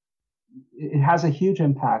it has a huge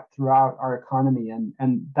impact throughout our economy.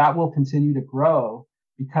 And that will continue to grow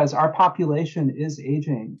because our population is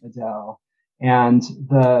aging, Adele. And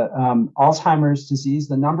the Alzheimer's disease,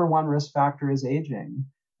 the number one risk factor is aging.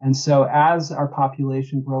 And so as our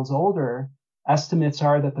population grows older, estimates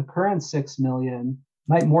are that the current 6 million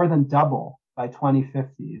might more than double by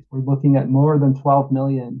 2050. We're looking at more than 12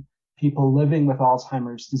 million people living with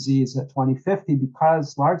Alzheimer's disease at 2050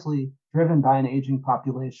 because largely driven by an aging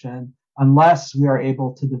population, unless we are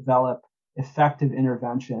able to develop effective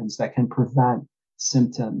interventions that can prevent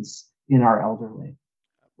symptoms in our elderly.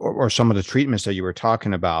 Or some of the treatments that you were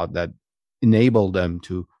talking about that enable them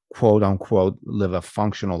to quote unquote live a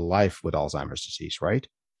functional life with Alzheimer's disease, right?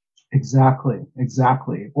 Exactly.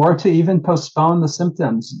 Or to even postpone the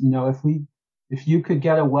symptoms. You know, if you could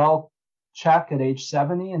get a well check at age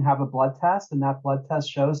 70 and have a blood test, and that blood test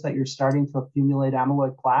shows that you're starting to accumulate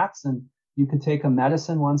amyloid plaques, and you could take a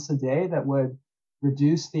medicine once a day that would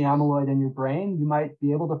reduce the amyloid in your brain, you might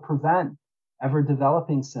be able to prevent ever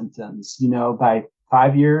developing symptoms, you know, by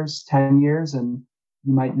 5 years, 10 years, and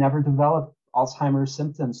you might never develop Alzheimer's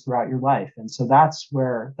symptoms throughout your life. And so that's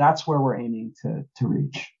where we're aiming to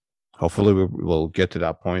reach. Hopefully we'll get to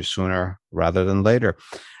that point sooner rather than later.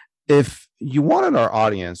 If you wanted our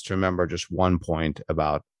audience to remember just one point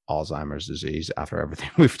about Alzheimer's disease after everything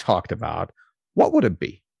we've talked about, what would it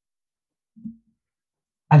be?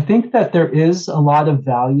 I think that there is a lot of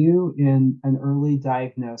value in an early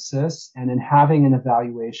diagnosis and in having an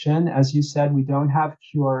evaluation. As you said, we don't have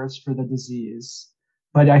cures for the disease,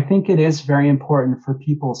 but I think it is very important for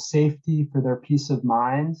people's safety, for their peace of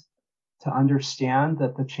mind, to understand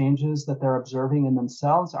that the changes that they're observing in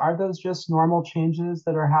themselves, are those just normal changes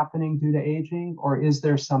that are happening due to aging, or is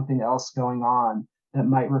there something else going on that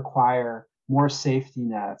might require more safety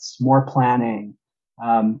nets, more planning,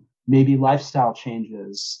 maybe lifestyle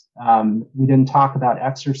changes? We didn't talk about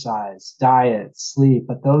exercise, diet, sleep,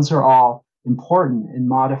 but those are all important in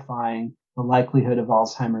modifying the likelihood of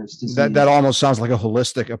Alzheimer's disease. That almost sounds like a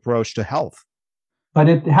holistic approach to health. But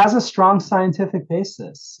it has a strong scientific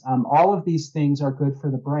basis. All of these things are good for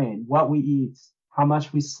the brain. What we eat, how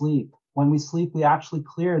much we sleep. When we sleep, we actually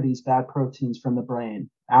clear these bad proteins from the brain,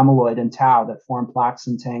 amyloid and tau that form plaques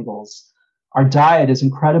and tangles. Our diet is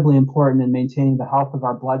incredibly important in maintaining the health of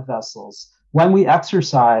our blood vessels. When we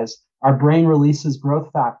exercise, our brain releases growth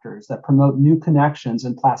factors that promote new connections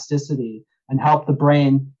and plasticity and help the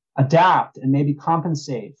brain adapt and maybe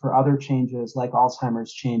compensate for other changes like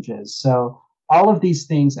Alzheimer's changes. So all of these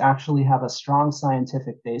things actually have a strong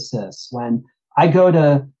scientific basis. When I go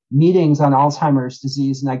to meetings on Alzheimer's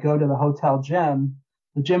disease and I go to the hotel gym,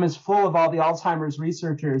 the gym is full of all the Alzheimer's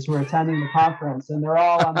researchers who are attending the conference, and they're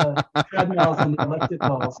all on the treadmills and the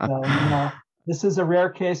ellipticals. So, you know, this is a rare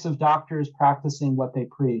case of doctors practicing what they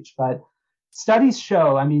preach. But studies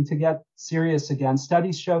show, I mean, to get serious again,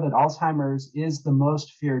 studies show that Alzheimer's is the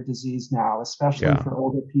most feared disease now, especially for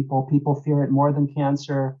older people. People fear it more than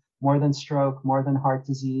cancer, more than stroke, more than heart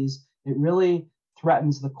disease. It really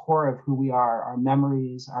threatens the core of who we are, our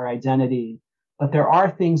memories, our identity. But there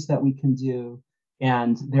are things that we can do,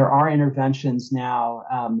 and there are interventions now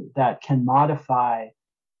that can modify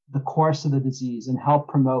the course of the disease and help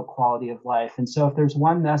promote quality of life. And so if there's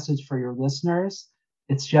one message for your listeners,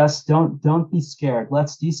 it's just don't be scared.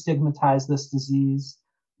 Let's destigmatize this disease.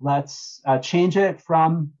 Let's change it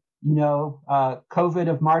from, COVID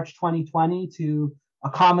of March 2020 to a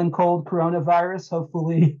common cold coronavirus,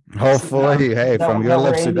 hopefully. Hey, from your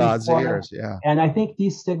lips to God's ears. Yeah. And I think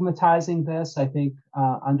destigmatizing this,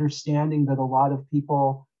 understanding that a lot of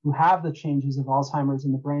people who have the changes of Alzheimer's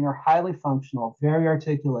in the brain are highly functional, very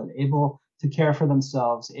articulate, able to care for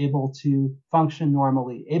themselves, able to function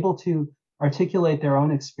normally, able to articulate their own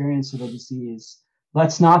experience of the disease.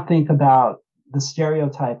 Let's not think about the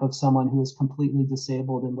stereotype of someone who is completely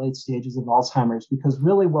disabled in late stages of Alzheimer's, because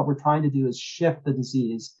really what we're trying to do is shift the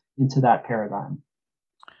disease into that paradigm.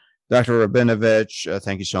 Dr. Rabinovich,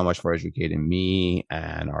 thank you so much for educating me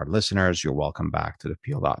and our listeners. You're welcome back to the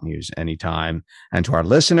Peel.News anytime. And to our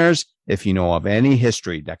listeners, if you know of any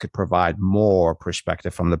history that could provide more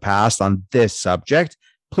perspective from the past on this subject,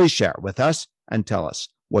 please share it with us and tell us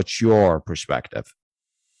what's your perspective.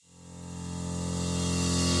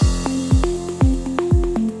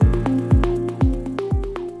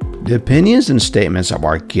 The opinions and statements of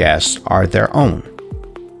our guests are their own.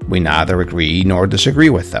 We neither agree nor disagree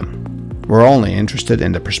with them. We're only interested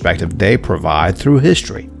in the perspective they provide through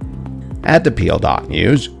history. At the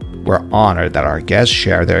Peel.News, we're honored that our guests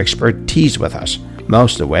share their expertise with us,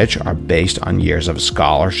 most of which are based on years of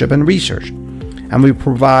scholarship and research, and we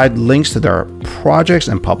provide links to their projects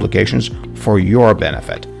and publications for your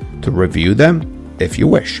benefit, to review them if you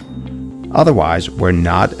wish. Otherwise, we're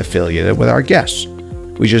not affiliated with our guests.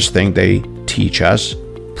 We just think they teach us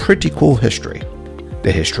pretty cool history,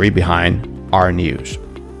 the history behind our news.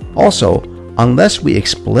 Also, unless we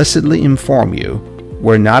explicitly inform you,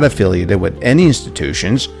 we're not affiliated with any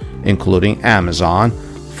institutions, including Amazon,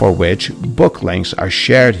 for which book links are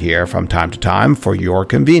shared here from time to time for your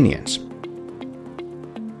convenience.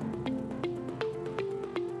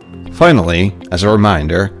 Finally, as a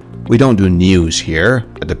reminder, we don't do news here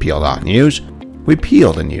at the Peel.News. We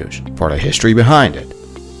peel the news for the history behind it.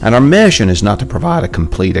 And our mission is not to provide a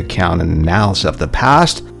complete account and analysis of the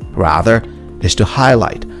past, rather, is to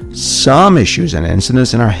highlight some issues and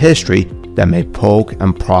incidents in our history that may poke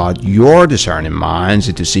and prod your discerning minds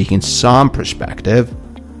into seeking some perspective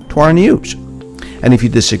to our news. And if you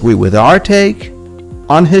disagree with our take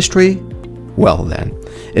on history, well then,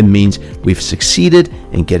 it means we've succeeded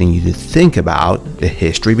in getting you to think about the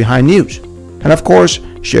history behind news. And of course,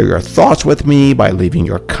 share your thoughts with me by leaving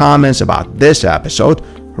your comments about this episode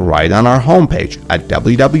right on our homepage at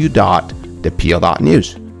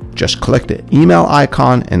www.thepeel.news. Just click the email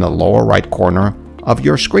icon in the lower right corner of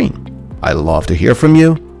your screen. I love to hear from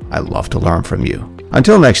you. I love to learn from you.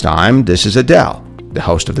 Until next time, this is Adele, the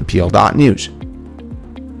host of the Peel.News.